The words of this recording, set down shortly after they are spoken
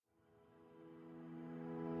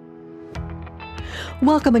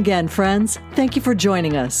Welcome again, friends. Thank you for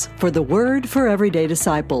joining us for The Word for Everyday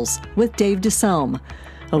Disciples with Dave DeSelm,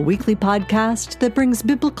 a weekly podcast that brings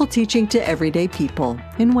biblical teaching to everyday people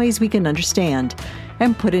in ways we can understand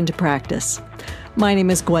and put into practice. My name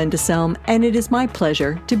is Gwen DeSelm, and it is my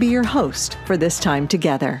pleasure to be your host for this time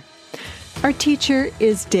together. Our teacher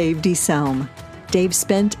is Dave DeSelm. Dave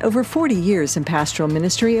spent over 40 years in pastoral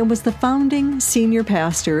ministry and was the founding senior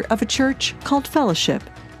pastor of a church called Fellowship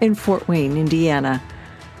in Fort Wayne, Indiana.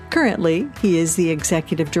 Currently, he is the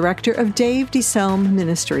executive director of Dave DeSelm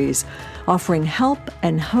Ministries, offering help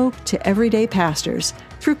and hope to everyday pastors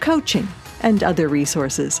through coaching and other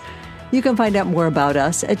resources. You can find out more about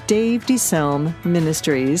us at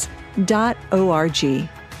davedeselmministries.org.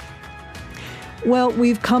 Well,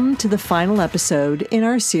 we've come to the final episode in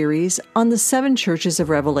our series on the 7 churches of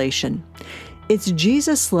Revelation. It's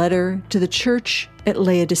Jesus' letter to the church at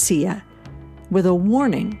Laodicea, with a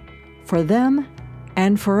warning for them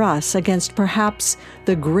and for us against perhaps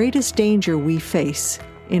the greatest danger we face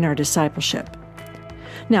in our discipleship.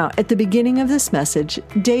 Now, at the beginning of this message,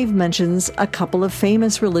 Dave mentions a couple of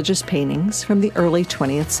famous religious paintings from the early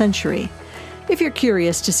 20th century. If you're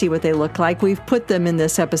curious to see what they look like, we've put them in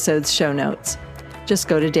this episode's show notes. Just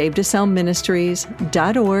go to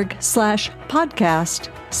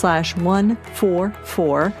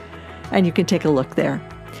davedeselmministries.org/podcast/144, and you can take a look there.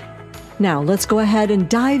 Now, let's go ahead and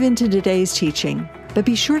dive into today's teaching, but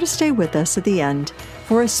be sure to stay with us at the end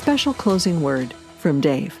for a special closing word from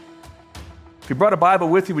Dave. If you brought a Bible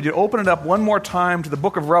with you, would you open it up one more time to the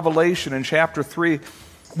book of Revelation in chapter 3?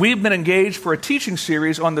 We've been engaged for a teaching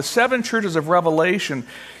series on the 7 churches of Revelation,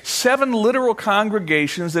 7 literal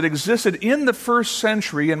congregations that existed in the first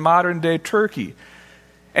century in modern-day Turkey.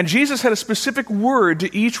 And Jesus had a specific word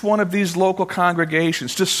to each one of these local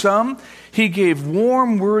congregations. To some, he gave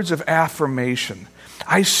warm words of affirmation.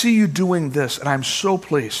 I see you doing this, and I'm so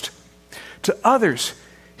pleased. To others,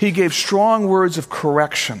 he gave strong words of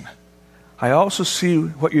correction. I also see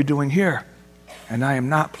what you're doing here, and I am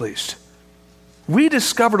not pleased. We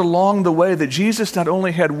discovered along the way that Jesus not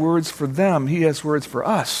only had words for them, he has words for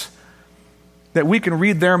us. That we can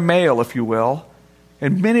read their mail, if you will,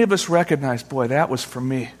 and many of us recognize, boy, that was for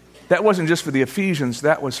me. That wasn't just for the Ephesians,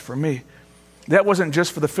 that was for me. That wasn't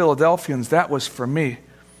just for the Philadelphians, that was for me.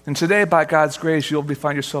 And today, by God's grace, you'll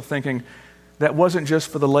find yourself thinking, that wasn't just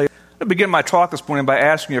for the lay. I'll begin my talk this morning by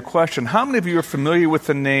asking you a question. How many of you are familiar with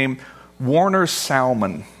the name Warner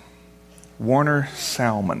Salmon? Warner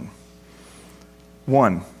Salmon.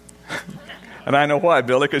 One. And I know why,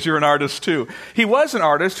 Billy, because you're an artist too. He was an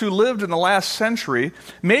artist who lived in the last century.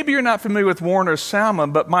 Maybe you're not familiar with Warner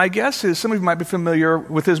Salmon, but my guess is some of you might be familiar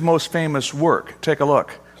with his most famous work. Take a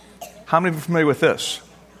look. How many of you are familiar with this?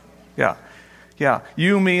 Yeah.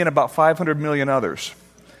 You, me, and about 500 million others.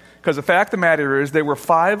 Because the fact of the matter is there were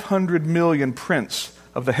 500 million prints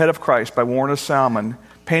of the head of Christ by Warner Salmon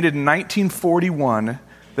painted in 1941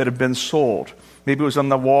 that have been sold. Maybe it was on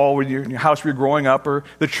the wall in your house where you're growing up or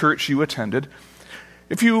the church you attended.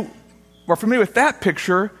 If you are familiar with that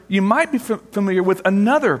picture, you might be familiar with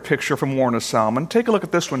another picture from Warner Salmon. Take a look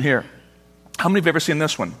at this one here. How many have ever seen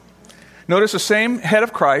this one? Notice the same head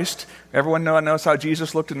of Christ. Everyone knows how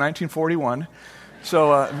Jesus looked in 1941.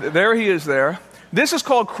 So there he is there. This is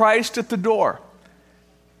called Christ at the Door.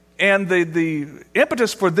 And the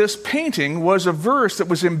impetus for this painting was a verse that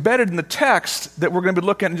was embedded in the text that we're going to be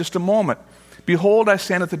looking at in just a moment. Behold, I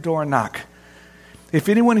stand at the door and knock. If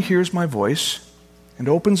anyone hears my voice and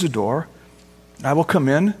opens the door, I will come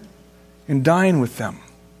in and dine with them,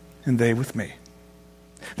 and they with me.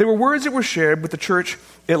 There were words that were shared with the church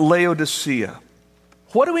at Laodicea.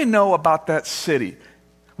 What do we know about that city?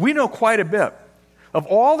 We know quite a bit. Of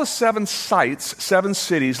all the 7 sites, 7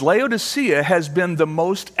 cities, Laodicea has been the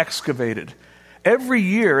most excavated. Every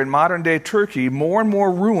year in modern-day Turkey, more and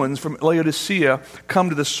more ruins from Laodicea come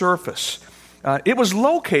to the surface. It was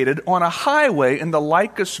located on a highway in the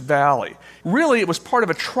Lycus Valley. Really, it was part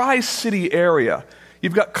of a tri-city area.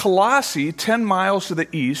 You've got Colossae, 10 miles to the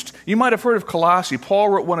east. You might have heard of Colossae. Paul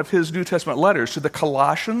wrote one of his New Testament letters to the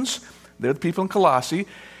Colossians. They're the people in Colossae.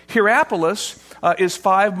 Hierapolis is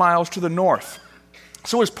 5 miles to the north.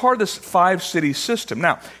 So it's part of this 5-city system.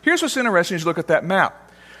 Now, here's what's interesting as you look at that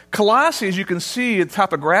map. Colossae, as you can see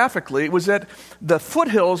topographically, was at the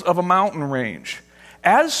foothills of a mountain range.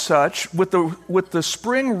 As such, with the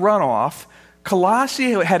spring runoff,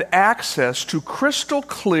 Colossae had access to crystal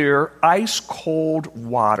clear, ice-cold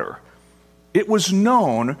water. It was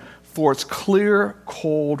known for its clear,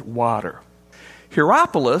 cold water.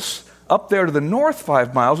 Hierapolis, up there to the north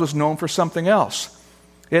 5 miles, was known for something else.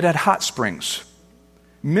 It had hot springs.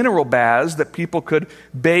 mineral baths that people could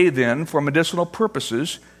bathe in for medicinal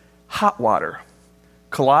purposes, hot water.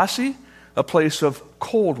 Colossae, a place of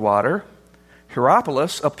cold water.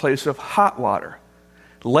 Hierapolis, a place of hot water.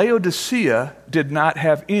 Laodicea did not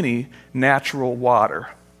have any natural water.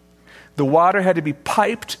 The water had to be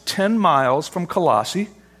piped 10 miles from Colossae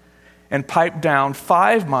and piped down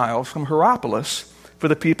 5 miles from Hierapolis for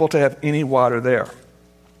the people to have any water there.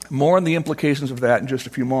 More on the implications of that in just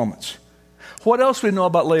a few moments. What else do we know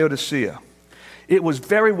about Laodicea? It was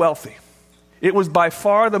very wealthy. It was by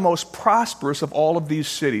far the most prosperous of all of these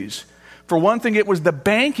cities. For one thing, it was the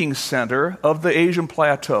banking center of the Asian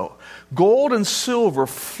plateau. Gold and silver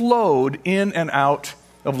flowed in and out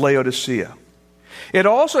of Laodicea. It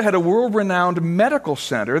also had a world-renowned medical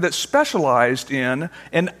center that specialized in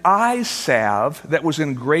an eye salve that was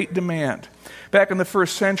in great demand. Back in the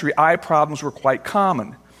first century, eye problems were quite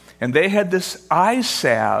common. And they had this eye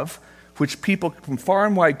salve which people from far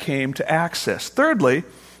and wide came to access. Thirdly,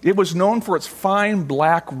 it was known for its fine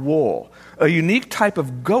black wool. A unique type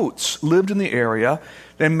of goats lived in the area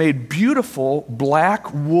and made beautiful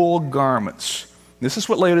black wool garments. This is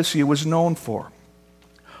what Laodicea was known for.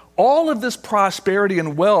 All of this prosperity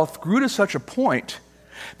and wealth grew to such a point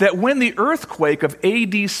that when the earthquake of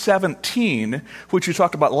AD 17, which we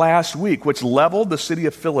talked about last week, which leveled the city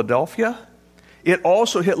of Philadelphia, it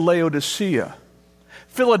also hit Laodicea.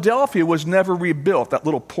 Philadelphia was never rebuilt, that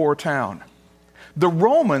little poor town. The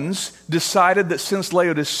Romans decided that since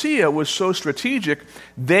Laodicea was so strategic,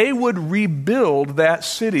 they would rebuild that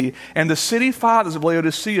city. And the city fathers of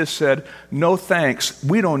Laodicea said, "No thanks,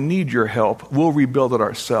 we don't need your help. We'll rebuild it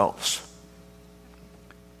ourselves."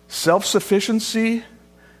 Self-sufficiency,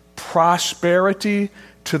 prosperity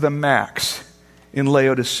to the max in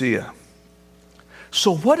Laodicea.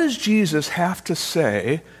 So what does Jesus have to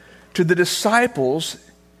say to the disciples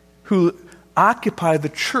who occupy the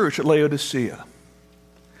church at Laodicea?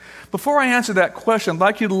 Before I answer that question, I'd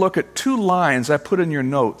like you to look at 2 lines I put in your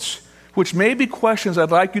notes, which may be questions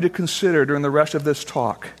I'd like you to consider during the rest of this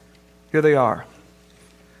talk. Here they are.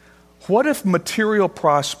 What if material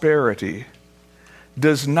prosperity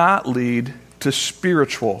does not lead to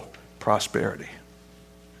spiritual prosperity?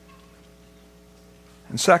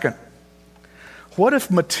 And second, what if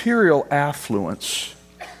material affluence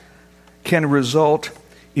can result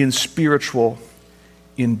in spiritual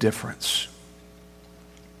indifference?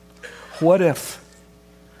 What if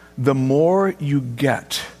the more you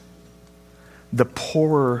get, the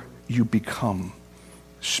poorer you become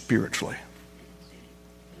spiritually?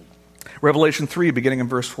 Revelation 3, beginning in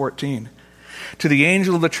verse 14. To the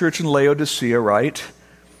angel of the church in Laodicea write,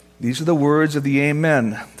 these are the words of the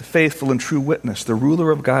Amen, the faithful and true witness, the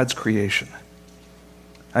ruler of God's creation.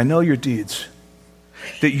 I know your deeds,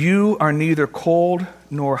 that you are neither cold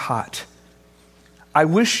nor hot. I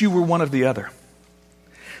wish you were one of the other.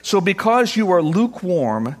 So because you are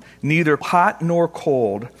lukewarm, neither hot nor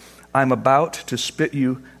cold, I'm about to spit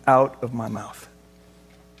you out of my mouth.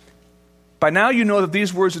 By now you know that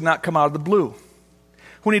these words did not come out of the blue.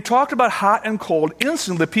 When he talked about hot and cold,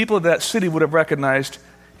 instantly the people of that city would have recognized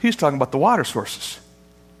he's talking about the water sources.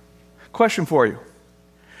 Question for you.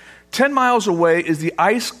 10 miles away is the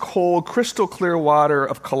ice-cold, crystal-clear water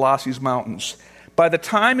of Colossae's mountains. By the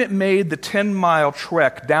time it made the 10-mile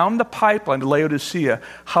trek down the pipeline to Laodicea,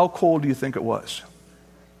 how cold do you think it was?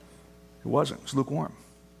 It wasn't. It was lukewarm.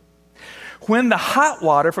 When the hot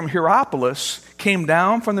water from Hierapolis came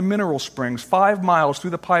down from the mineral springs 5 miles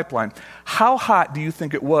through the pipeline, how hot do you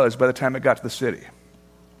think it was by the time it got to the city?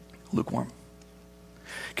 Lukewarm.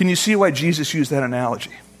 Can you see why Jesus used that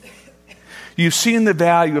analogy? You've seen the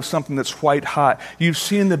value of something that's white hot. You've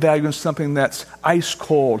seen the value of something that's ice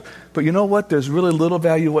cold. But you know what? There's really little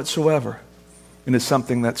value whatsoever in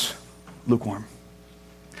something that's lukewarm.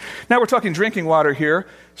 Now we're talking drinking water here,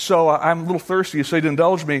 so I'm a little thirsty, so you'd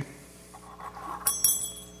indulge me.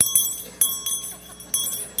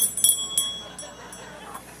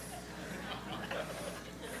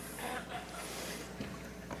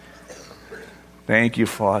 Thank you,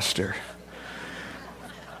 Foster.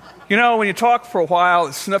 You know, when you talk for a while,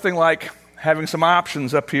 it's nothing like having some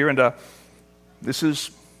options up here. And this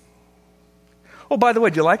is... Oh, by the way,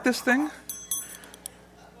 do you like this thing?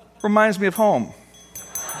 Reminds me of home.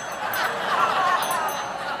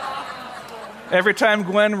 Every time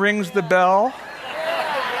Gwen rings the bell.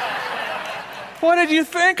 What did you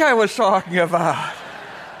think I was talking about?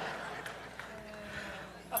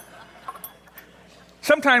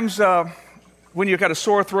 Sometimes... when you've got a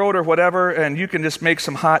sore throat or whatever, and you can just make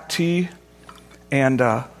some hot tea and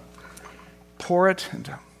pour it.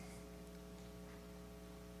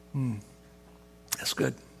 And, that's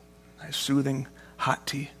good. Nice, soothing, hot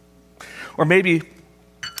tea. Or maybe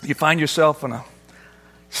you find yourself on a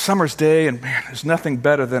summer's day and man, there's nothing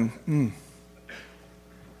better than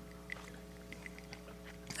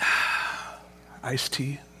iced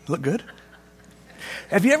tea. Look good?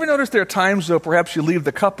 Have you ever noticed there are times, though, perhaps you leave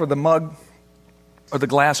the cup or the mug or the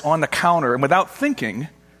glass on the counter, and without thinking,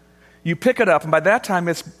 you pick it up, and by that time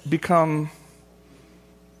it's become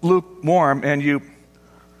lukewarm, and you...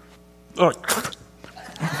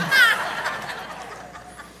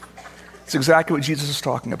 It's exactly what Jesus is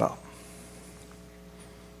talking about.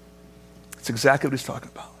 It's exactly what he's talking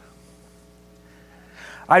about.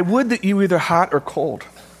 I would that you were either hot or cold.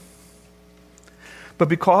 But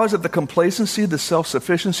because of the complacency, the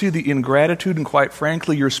self-sufficiency, the ingratitude, and quite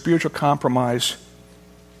frankly, your spiritual compromise,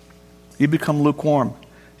 you become lukewarm.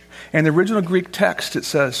 In the original Greek text, it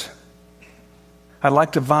says, I'd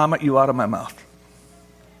like to vomit you out of my mouth.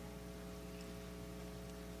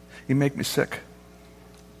 You make me sick.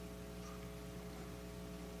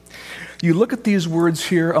 You look at these words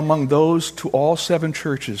here among those to all 7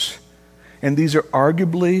 churches, and these are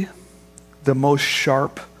arguably the most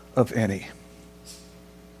sharp of any.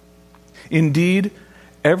 Indeed,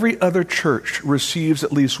 every other church receives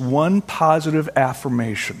at least one positive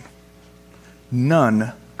affirmation.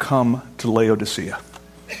 None come to Laodicea.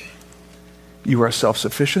 You are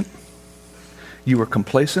self-sufficient. You are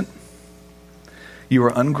complacent. You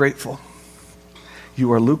are ungrateful.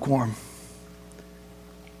 You are lukewarm.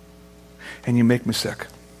 And you make me sick.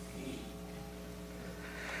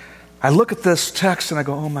 I look at this text and I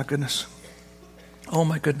go, oh my goodness. Oh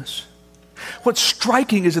my goodness. What's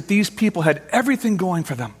striking is that these people had everything going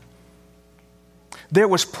for them. There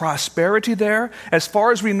was prosperity there. As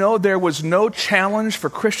far as we know, there was no challenge for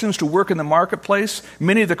Christians to work in the marketplace.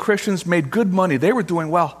 Many of the Christians made good money. They were doing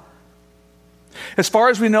well. As far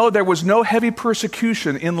as we know, there was no heavy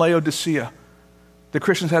persecution in Laodicea. The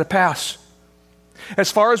Christians had a pass. As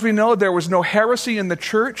far as we know, there was no heresy in the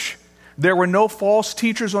church. There were no false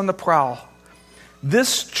teachers on the prowl.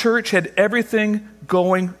 This church had everything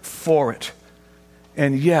going for it.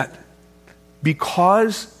 And yet,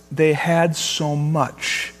 because they had so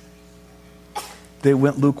much, they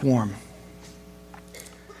went lukewarm.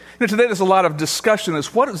 Today there's a lot of discussion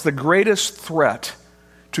as what is the greatest threat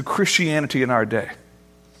to Christianity in our day.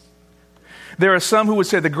 There are some who would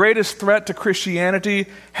say the greatest threat to Christianity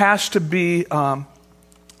has to be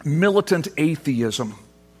militant atheism.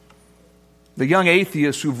 The young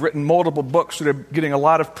atheists who've written multiple books that are getting a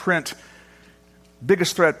lot of print,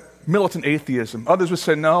 biggest threat, militant atheism. Others would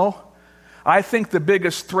say, no, I think the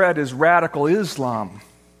biggest threat is radical Islam.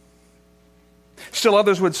 Still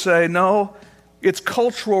others would say, no, it's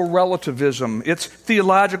cultural relativism, it's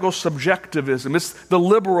theological subjectivism, it's the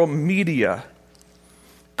liberal media.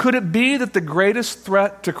 Could it be that the greatest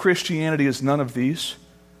threat to Christianity is none of these?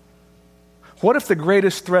 What if the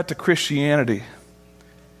greatest threat to Christianity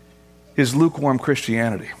is lukewarm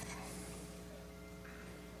Christianity?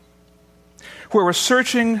 Where a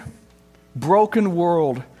searching, broken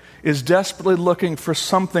world is desperately looking for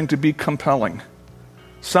something to be compelling,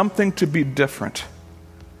 something to be different,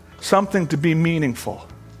 something to be meaningful.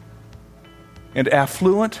 And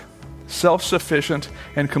affluent, self-sufficient,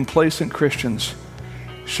 and complacent Christians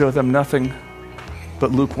show them nothing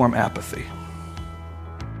but lukewarm apathy.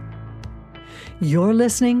 You're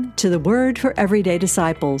listening to The Word for Everyday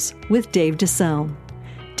Disciples with Dave DeSelm.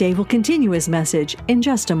 Dave will continue his message in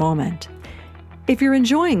just a moment. If you're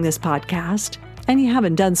enjoying this podcast, and you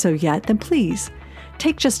haven't done so yet, then please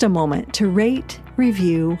take just a moment to rate,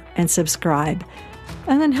 review, and subscribe,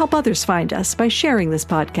 and then help others find us by sharing this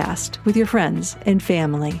podcast with your friends and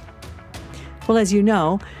family. Well, as you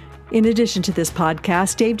know, in addition to this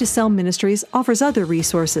podcast, Dave DeSelm Ministries offers other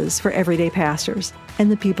resources for everyday pastors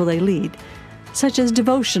and the people they lead, such as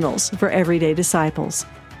devotionals for everyday disciples.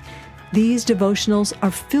 These devotionals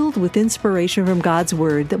are filled with inspiration from God's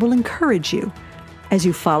Word that will encourage you as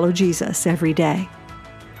you follow Jesus every day.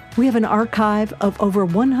 We have an archive of over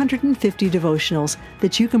 150 devotionals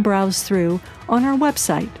that you can browse through on our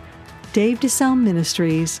website,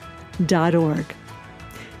 davedeselmministries.org.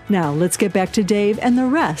 Now, let's get back to Dave and the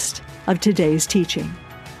rest of today's teaching.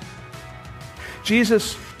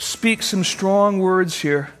 Jesus speaks some strong words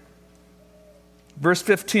here. Verse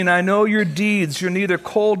 15, I know your deeds. You're neither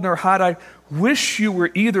cold nor hot. I wish you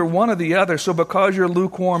were either one or the other. So because you're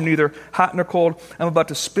lukewarm, neither hot nor cold, I'm about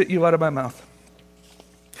to spit you out of my mouth.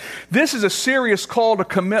 This is a serious call to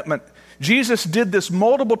commitment. Jesus did this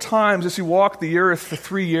multiple times as he walked the earth for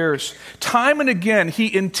 3 years. Time and again,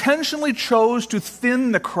 he intentionally chose to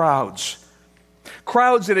thin the crowds.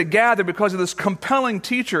 Crowds that had gathered because of this compelling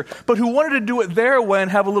teacher, but who wanted to do it their way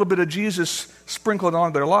and have a little bit of Jesus sprinkled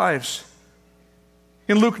on their lives.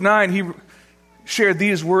 In Luke 9, he shared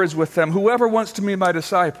these words with them: "Whoever wants to be my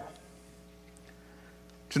disciple,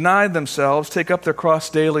 deny themselves, take up their cross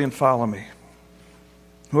daily and follow me.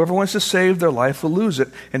 Whoever wants to save their life will lose it,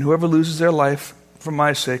 and whoever loses their life for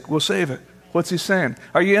my sake will save it." What's he saying?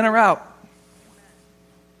 Are you in or out?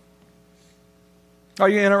 Are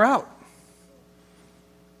you in or out?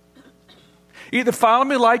 Either follow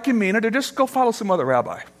me like you mean it, or just go follow some other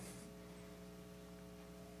rabbi.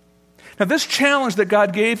 Now, this challenge that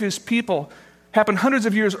God gave his people happened hundreds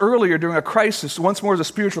of years earlier during a crisis, once more as a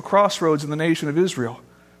spiritual crossroads in the nation of Israel.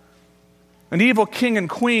 An evil king and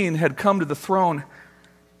queen had come to the throne,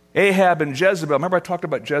 Ahab and Jezebel. Remember I talked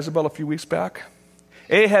about Jezebel a few weeks back?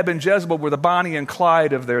 Ahab and Jezebel were the Bonnie and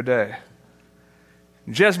Clyde of their day.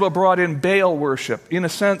 Jezebel brought in Baal worship. In a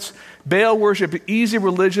sense, Baal worship, easy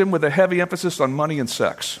religion with a heavy emphasis on money and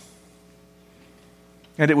sex.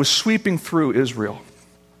 And it was sweeping through Israel.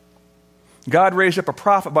 God raised up a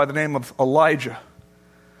prophet by the name of Elijah,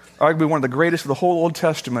 arguably one of the greatest of the whole Old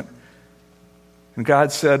Testament. And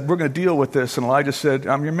God said, we're going to deal with this. And Elijah said,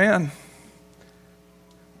 I'm your man.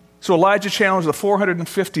 So Elijah challenged the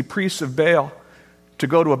 450 priests of Baal to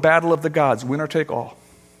go to a battle of the gods, winner take all.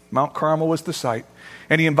 Mount Carmel was the site.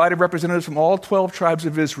 And he invited representatives from all 12 tribes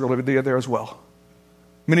of Israel to be there as well.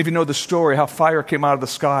 Many of you know the story, how fire came out of the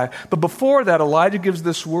sky. But before that, Elijah gives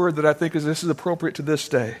this word that I think this is appropriate to this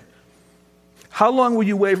day. How long will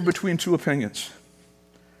you waver between two opinions?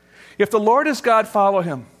 If the Lord is God, follow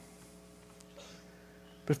him.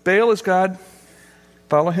 But if Baal is God,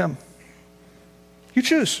 follow him. You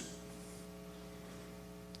choose.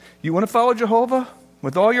 You want to follow Jehovah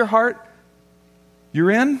with all your heart?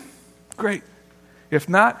 You're in? Great. If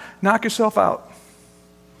not, knock yourself out.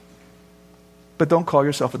 But don't call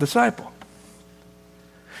yourself a disciple.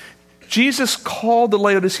 Jesus called the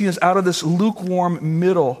Laodiceans out of this lukewarm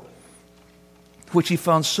middle, which he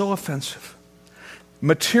found so offensive.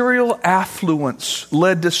 Material affluence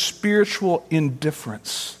led to spiritual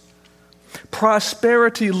indifference.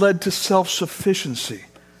 Prosperity led to self-sufficiency.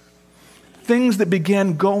 Things that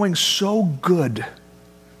began going so good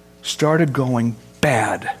started going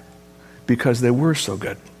bad because they were so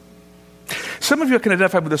good. Some of you can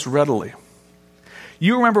identify with this readily.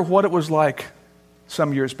 You remember what it was like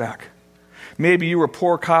some years back. Maybe you were a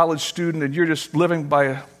poor college student and you're just living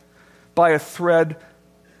by a thread.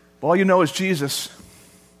 All you know is Jesus.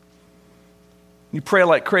 You pray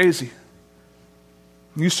like crazy.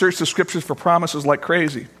 You search the scriptures for promises like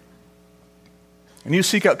crazy. And you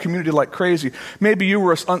seek out community like crazy. Maybe you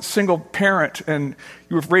were a single parent and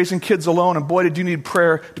you were raising kids alone, and boy, did you need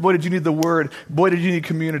prayer. Boy, did you need the word. Boy, did you need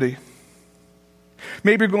community.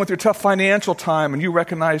 Maybe you're going through a tough financial time and you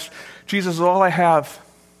recognize, Jesus is all I have.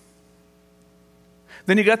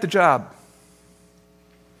 Then you got the job.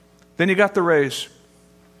 Then you got the raise.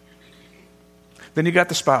 Then you got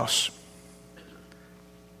the spouse.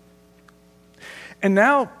 And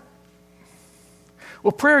now,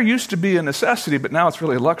 well, prayer used to be a necessity, but now it's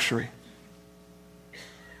really a luxury.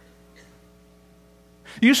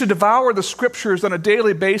 You used to devour the scriptures on a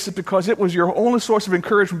daily basis because it was your only source of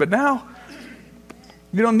encouragement, but now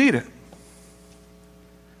you don't need it.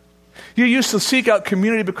 You used to seek out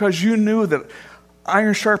community because you knew that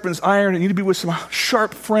iron sharpens iron, and you need to be with some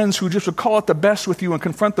sharp friends who just would call it the best with you and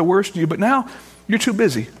confront the worst in you, but now you're too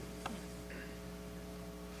busy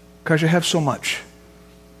because you have so much.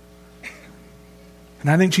 And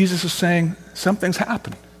I think Jesus is saying, something's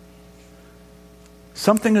happened.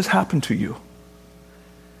 Something has happened to you.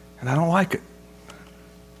 And I don't like it.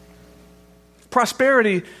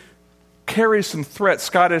 Prosperity carries some threats.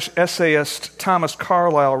 Scottish essayist Thomas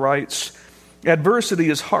Carlyle writes, adversity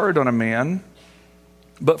is hard on a man,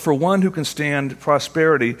 but for one who can stand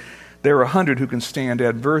prosperity, there are 100 who can stand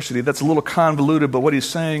adversity. That's a little convoluted, but what he's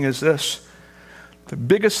saying is this. The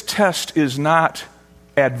biggest test is not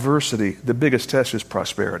adversity. The biggest test is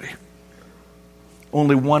prosperity.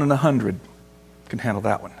 Only 1 in 100 can handle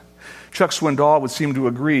that one. Chuck Swindoll would seem to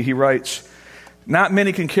agree. He writes, not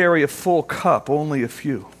many can carry a full cup, only a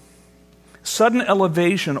few. Sudden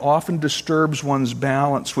elevation often disturbs one's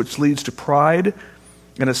balance, which leads to pride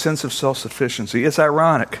and a sense of self-sufficiency. It's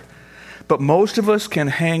ironic, but most of us can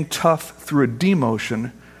hang tough through a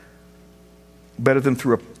demotion better than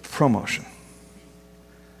through a promotion.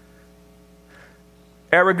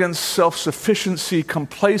 Arrogance, self-sufficiency,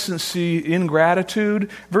 complacency,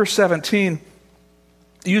 ingratitude. Verse 17,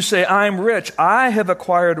 you say, I'm rich, I have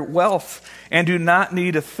acquired wealth and do not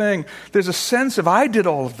need a thing. There's a sense of, I did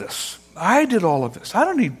all of this. I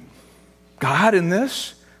don't need God in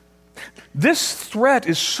this? This threat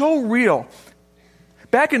is so real.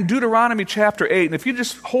 Back in Deuteronomy chapter 8, and if you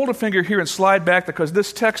just hold a finger here and slide back because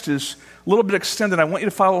this text is a little bit extended, I want you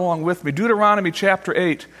to follow along with me. Deuteronomy chapter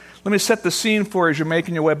 8. Let me set the scene for you as you're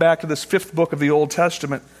making your way back to this fifth book of the Old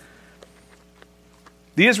Testament.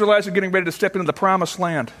 The Israelites are getting ready to step into the promised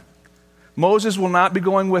land. Moses will not be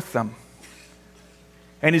going with them.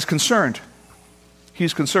 And he's concerned.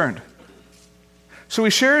 He's concerned. So he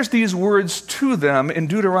shares these words to them in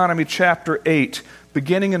Deuteronomy chapter 8,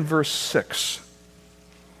 beginning in verse 6.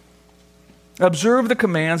 Observe the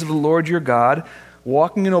commands of the Lord your God,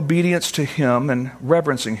 walking in obedience to him and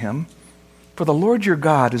reverencing him. For the Lord your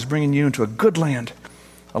God is bringing you into a good land,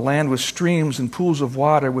 a land with streams and pools of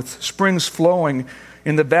water, with springs flowing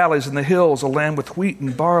in the valleys and the hills, a land with wheat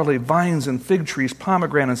and barley, vines and fig trees,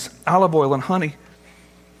 pomegranates, olive oil and honey.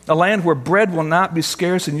 A land where bread will not be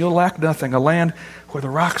scarce and you'll lack nothing. A land where the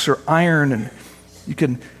rocks are iron and you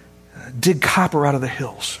can dig copper out of the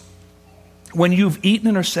hills. When you've eaten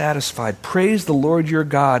and are satisfied, praise the Lord your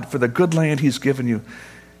God for the good land he's given you.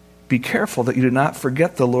 Be careful that you do not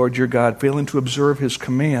forget the Lord your God, failing to observe his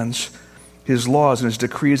commands, his laws, and his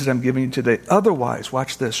decrees that I'm giving you today. Otherwise,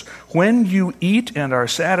 watch this, when you eat and are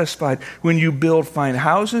satisfied, when you build fine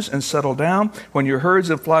houses and settle down, when your herds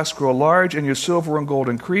and flocks grow large and your silver and gold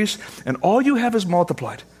increase, and all you have is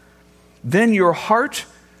multiplied, then your heart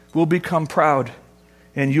will become proud,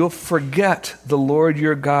 and you'll forget the Lord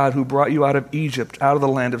your God who brought you out of Egypt, out of the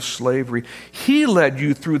land of slavery. He led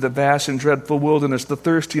you through the vast and dreadful wilderness, the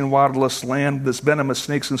thirsty and waterless land, this venomous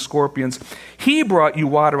snakes and scorpions. He brought you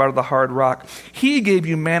water out of the hard rock. He gave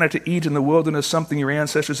you manna to eat in the wilderness, something your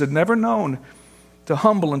ancestors had never known, to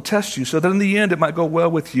humble and test you, so that in the end it might go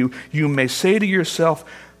well with you. You may say to yourself,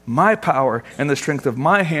 my power and the strength of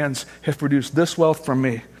my hands have produced this wealth for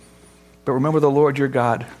me. But remember the Lord your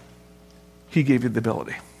God. He gave you the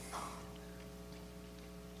ability.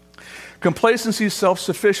 Complacency,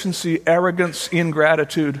 self-sufficiency, arrogance,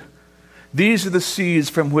 ingratitude. These are the seeds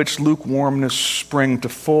from which lukewarmness spring to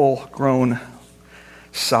full-grown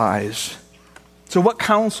size. So what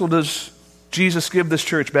counsel does Jesus give this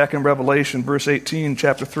church back in Revelation, verse 18,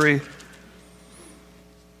 chapter 3?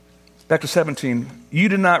 Back to 17. You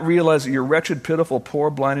do not realize that you're wretched, pitiful, poor,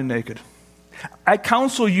 blind, and naked. I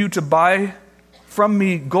counsel you to buy from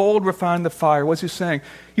me gold refined in the fire. What's he saying?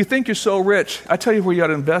 You think you're so rich. I tell you where you ought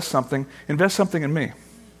to invest something. Invest something in me.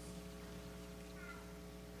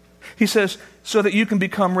 He says, so that you can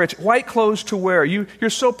become rich. White clothes to wear. You're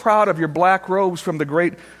so proud of your black robes from the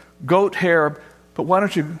great goat hair, but why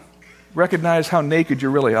don't you recognize how naked you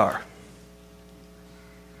really are?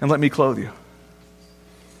 And let me clothe you.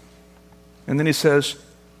 And then he says,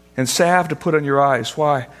 and salve to put on your eyes.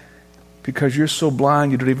 Why? Because you're so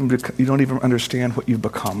blind, you don't even understand what you've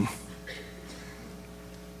become.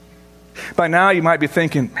 By now, you might be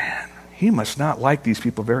thinking, man, he must not like these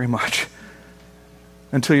people very much.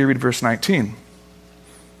 Until you read verse 19,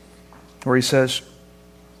 where he says,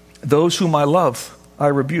 those whom I love, I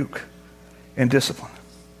rebuke and discipline.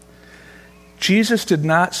 Jesus did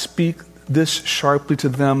not speak this sharply to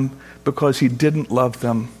them because he didn't love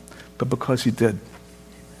them, but because he did.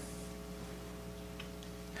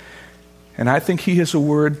 And I think he has a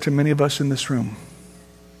word to many of us in this room.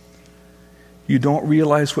 You don't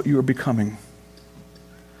realize what you are becoming.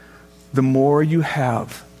 The more you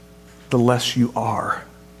have, the less you are.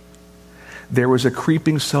 There was a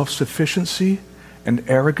creeping self-sufficiency and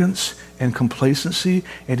arrogance and complacency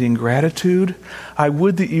and ingratitude. I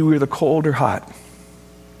would that you were either cold or hot.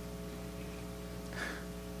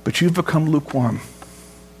 But you've become lukewarm.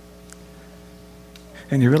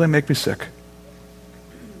 And you really make me sick.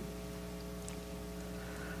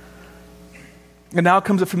 And now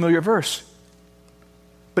comes a familiar verse.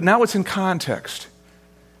 But now it's in context.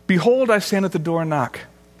 Behold, I stand at the door and knock.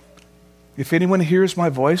 If anyone hears my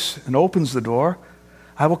voice and opens the door,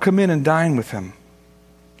 I will come in and dine with him,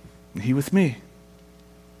 and he with me.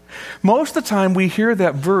 Most of the time we hear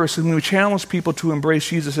that verse and we challenge people to embrace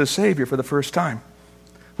Jesus as Savior for the first time.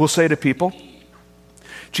 We'll say to people,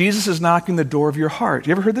 Jesus is knocking the door of your heart.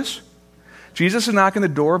 You ever heard this? Jesus is knocking the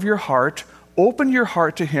door of your heart. Open your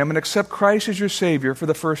heart to him and accept Christ as your Savior for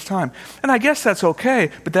the first time. And I guess that's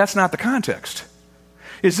okay, but that's not the context.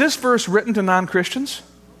 Is this verse written to non-Christians?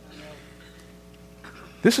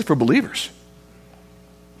 This is for believers.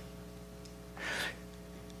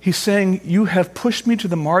 He's saying, you have pushed me to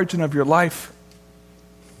the margin of your life.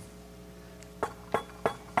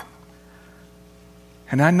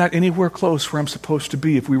 And I'm not anywhere close where I'm supposed to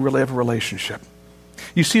be if we really have a relationship.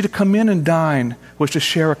 You see, to come in and dine was to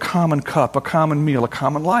share a common cup, a common meal, a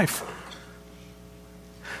common life.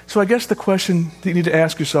 So I guess the question that you need to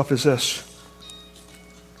ask yourself is this.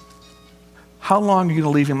 How long are you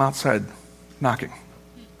going to leave him outside knocking?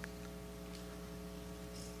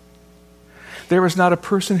 There is not a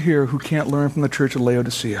person here who can't learn from the church of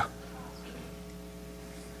Laodicea.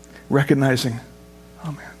 Recognizing,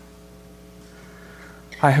 oh man,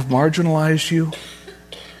 I have marginalized you.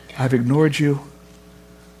 I've ignored you.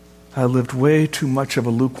 I lived way too much of a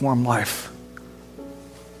lukewarm life.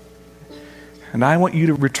 And I want you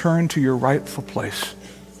to return to your rightful place.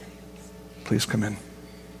 Please come in.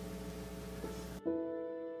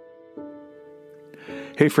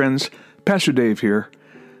 Hey friends, Pastor Dave here.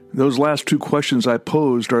 Those last two questions I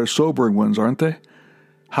posed are sobering ones, aren't they?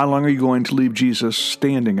 How long are you going to leave Jesus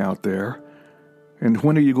standing out there? And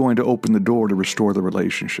when are you going to open the door to restore the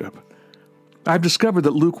relationship? I've discovered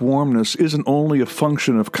that lukewarmness isn't only a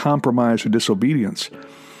function of compromise or disobedience.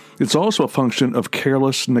 It's also a function of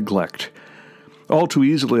careless neglect. All too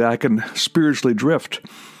easily, I can spiritually drift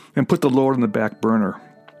and put the Lord on the back burner.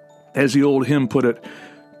 As the old hymn put it,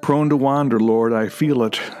 prone to wander, Lord, I feel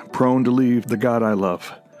it, prone to leave the God I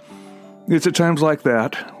love. It's at times like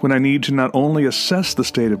that when I need to not only assess the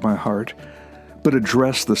state of my heart, but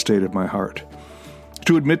address the state of my heart.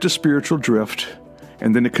 To admit to spiritual drift,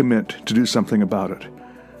 and then to commit to do something about it.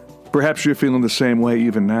 Perhaps you're feeling the same way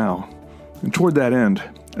even now. And toward that end,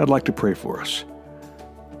 I'd like to pray for us.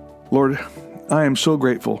 Lord, I am so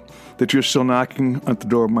grateful that you're still knocking at the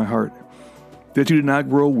door of my heart, that you did not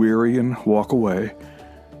grow weary and walk away.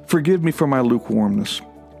 Forgive me for my lukewarmness.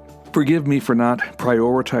 Forgive me for not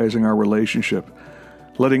prioritizing our relationship,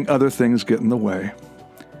 letting other things get in the way.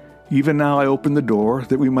 Even now I open the door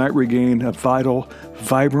that we might regain a vital,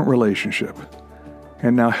 vibrant relationship.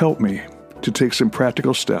 And now help me to take some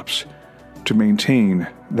practical steps to maintain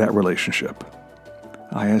that relationship.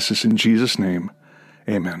 I ask this in Jesus' name.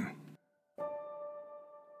 Amen.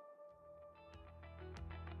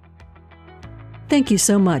 Thank you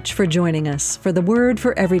so much for joining us for the Word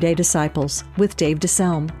for Everyday Disciples with Dave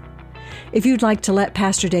DeSelm. If you'd like to let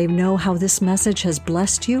Pastor Dave know how this message has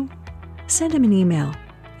blessed you, send him an email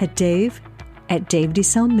at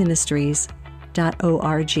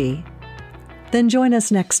dave@davedeselmministries.org. Then join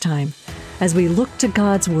us next time as we look to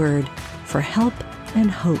God's Word for help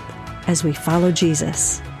and hope as we follow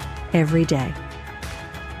Jesus every day.